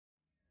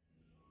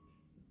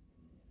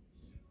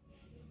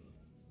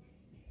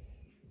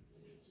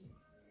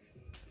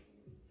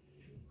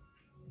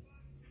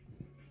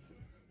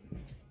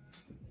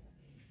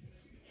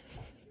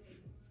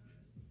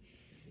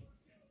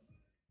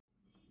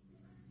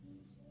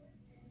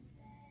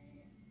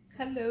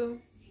Hello.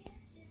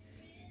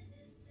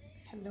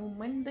 Hello,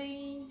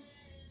 Monday.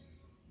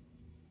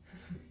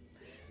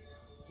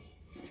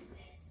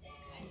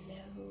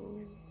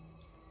 Hello.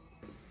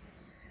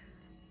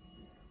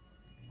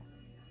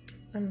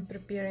 I'm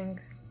preparing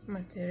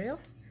material,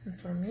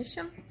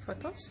 information,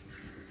 photos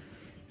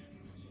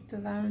to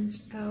launch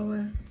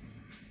our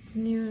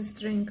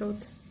newest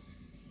raincoat.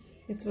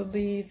 It will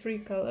be 3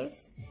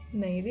 colors: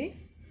 navy,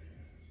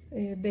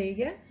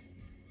 beige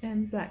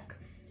and black,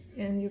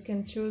 and you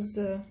can choose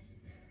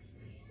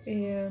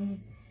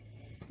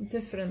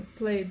different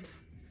plaid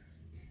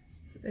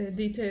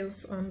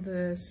details on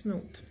the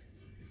snoot.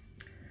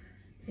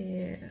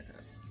 We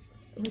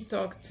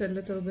talked a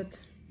little bit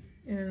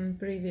in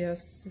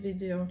previous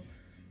video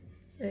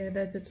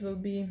that it will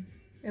be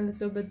a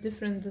little bit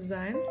different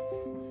design.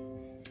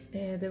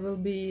 There will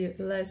be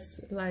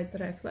less light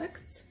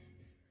reflects.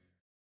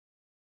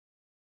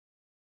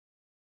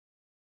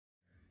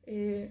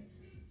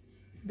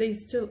 They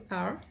still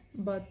are,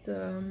 but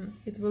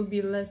it will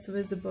be less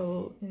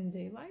visible in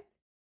daylight.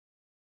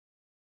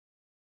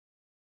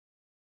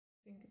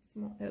 I think it's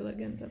more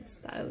elegant and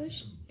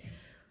stylish.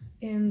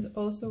 And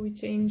also we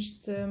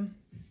changed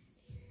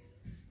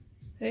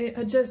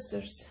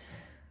adjusters.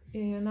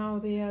 Now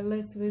they are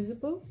less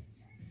visible,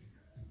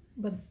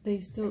 but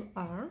they still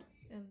are.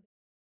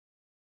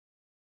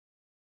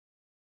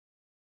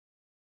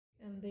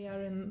 And they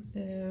are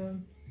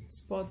in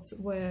spots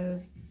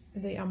where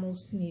they are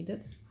most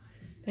needed.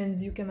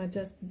 And you can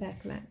adjust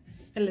back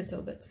length a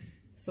little bit.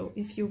 So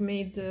if you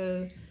made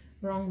the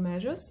wrong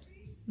measures,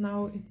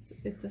 now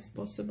it is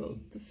possible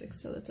to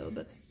fix a little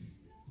bit.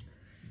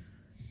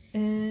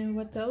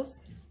 What else?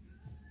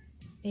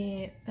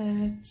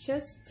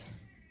 Chest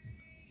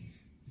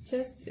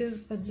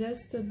is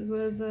adjusted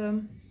with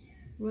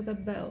a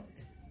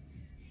belt.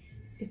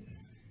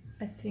 It's,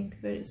 I think,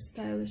 very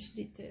stylish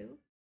detail.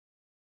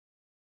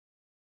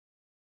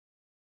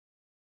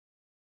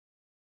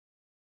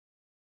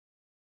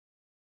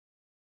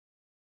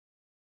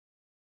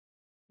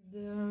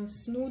 The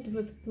snoot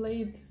with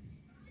plaid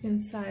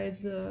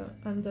inside the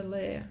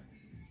underlayer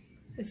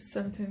is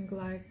something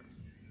like,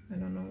 I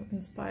don't know,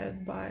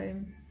 inspired by,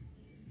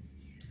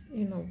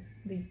 you know,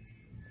 these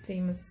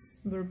famous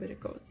Burberry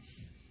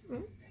coats.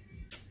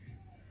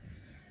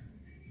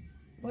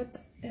 What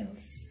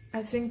else?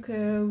 I think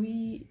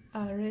we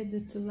are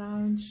ready to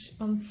launch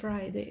on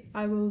Friday.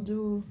 I will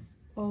do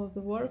all of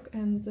the work,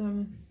 and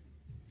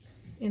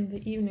in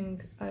the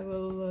evening I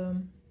will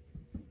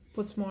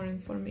put more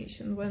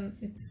information when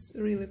it's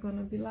really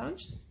gonna be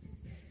launched.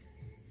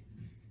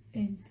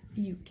 And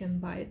you can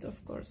buy it,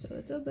 of course, a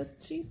little bit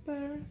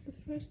cheaper, the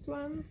first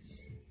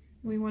ones.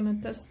 We want to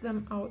test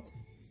them out.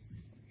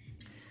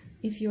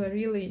 If you are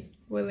really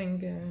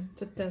willing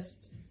to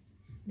test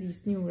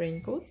these new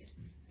raincoats,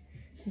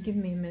 give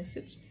me a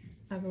message.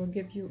 I will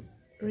give you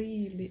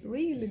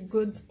really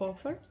good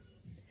offer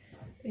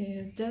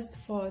just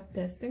for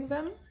testing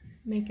them,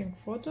 making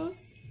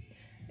photos,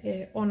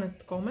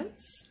 honest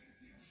comments,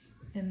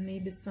 and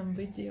maybe some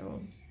video.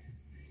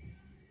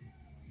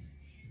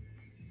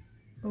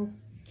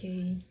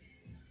 Okay,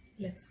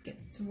 let's get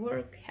to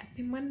work.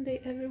 Happy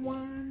Monday,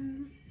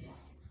 everyone!